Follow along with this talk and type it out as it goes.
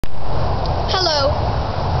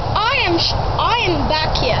I am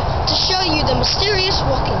back here to show you the mysterious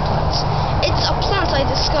walking plant. It's a plant I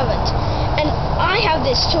discovered, and I have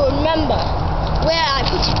this to remember where I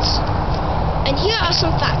put it. And here are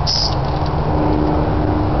some facts.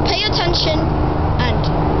 Pay attention and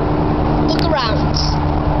look around.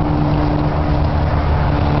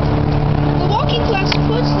 The walking plant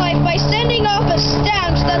supports life by sending off a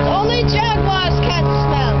stench that only jaguars can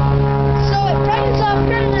smell. So it brightens up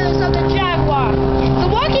predators of the jaguar. The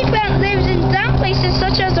walking plant lives in damp places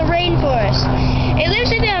such as the rainforest. It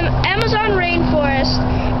lives in the Amazon rainforest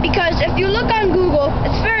because if you look on Google,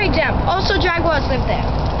 it's very damp. Also, jaguars live there.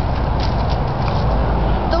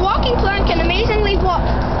 The walking plant can amazingly walk.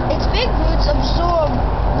 Its big roots absorb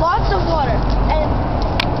lots of water, and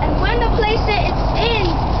when the place it's in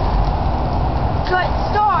gets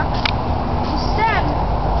dark, the stem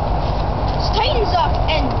tightens up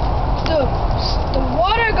and the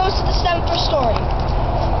water goes to the stem for storing.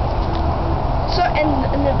 So and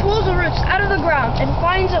it pulls the roots out of the ground and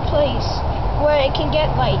finds a place where it can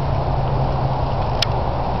get light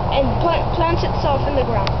and plants itself in the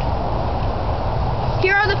ground.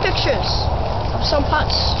 Here are the pictures of some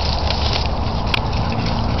pots.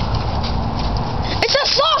 It's a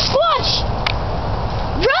Sasquatch!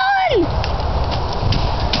 Run!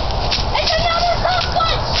 It's another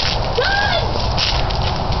Sasquatch! Run!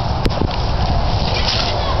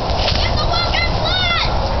 Get the walking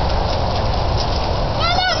plant!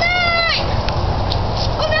 Follow me!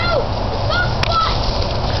 Oh no! The Sasquatch!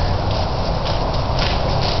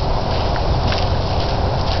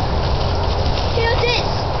 Here it is!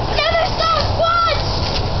 Another Sasquatch!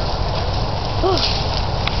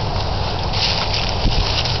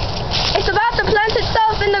 It's about to plant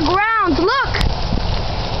itself in the ground. Look!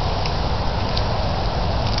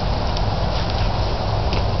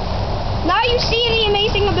 Now you see the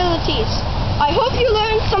amazing abilities. I hope you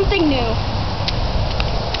learned something new.